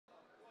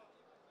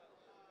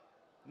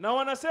na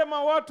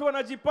wanasema watu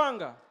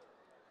wanajipanga.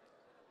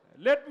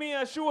 Let me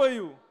assure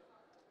you,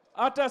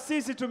 hata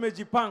sisi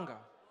tumejipanga.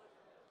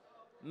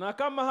 Na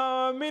kama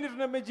hawaamini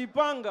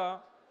tumejipanga,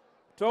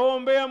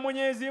 tuombea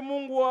Mwenyezi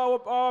Mungu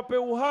awape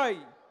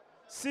uhai,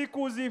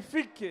 siku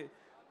zifike,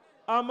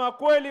 ama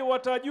kweli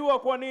watajua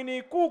kwa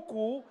nini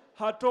kuku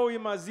hatoi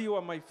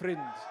maziwa, my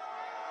friend.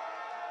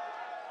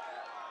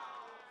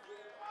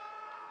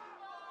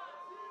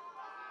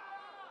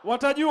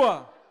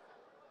 Watajua.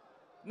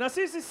 Na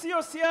sisi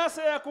sio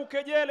siasa ya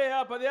kukejele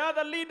hapa. The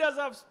other leaders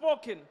have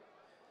spoken.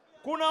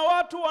 Kuna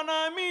watu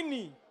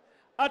wanaamini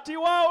ati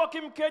wao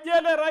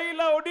wakimkejele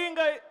Raila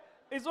Odinga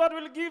is what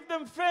will give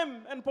them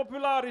fame and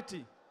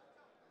popularity.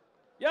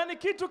 Yani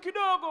kitu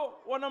kidogo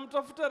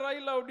wanamtafuta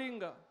Raila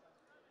Odinga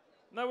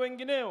na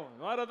wengineo,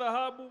 mara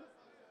dhahabu,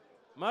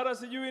 mara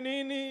sijui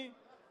nini,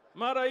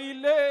 mara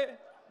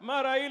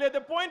ile.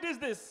 The point is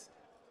this: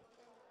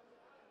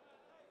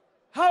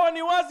 hawa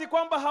ni wazi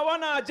kwamba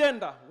hawana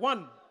agenda.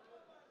 1,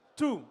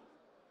 2,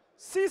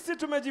 sisi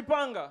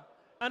tumejipanga,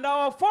 and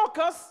our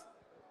focus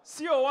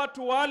sio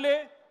watu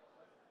wale.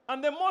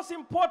 And the most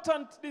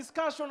important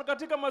discussion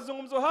katika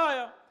mazungumzo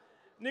haya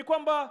ni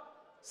kwamba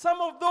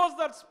some of those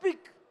that speak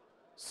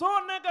so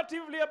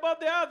negatively about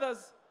the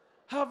others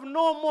have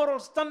no moral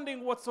standing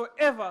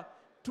whatsoever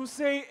to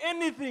say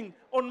anything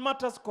on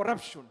matters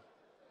corruption.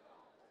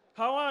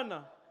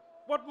 Hawana.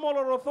 What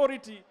moral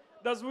authority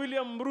does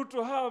William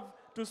Ruto have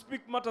to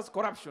speak matters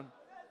corruption?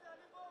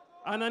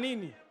 Ana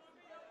nini?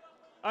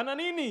 Ana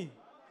nini?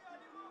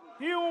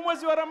 Hii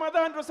mwezi wa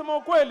Ramadhani tunasema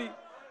ukweli.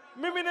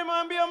 Mimi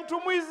nimeambia mtu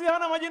mwizi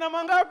hana majina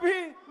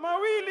mangapi?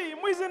 Mawili.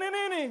 Mwizi ni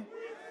nini?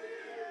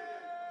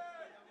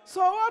 So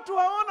watu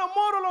hawana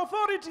moral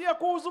authority ya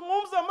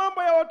kuzungumza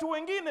mambo ya watu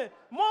wengine,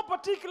 more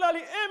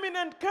particularly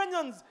eminent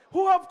Kenyans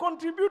who have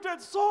contributed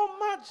so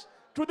much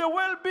to the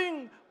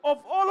well-being of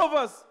all of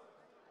us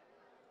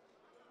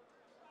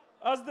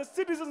as the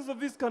citizens of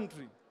this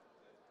country.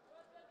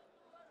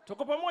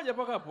 Tuko pamoja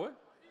paka hapo eh?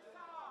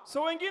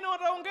 So wengine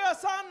wataongea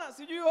sana,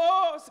 sijui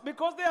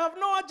because they have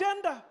no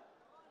agenda.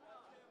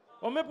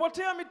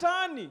 Wamepotea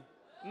mitaani,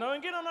 na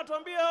wengine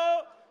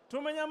wanatuambia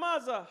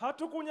tumenyamaza.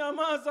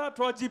 Hatukunyamaza,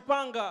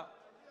 twajipanga,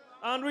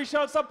 and we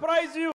shall surprise you.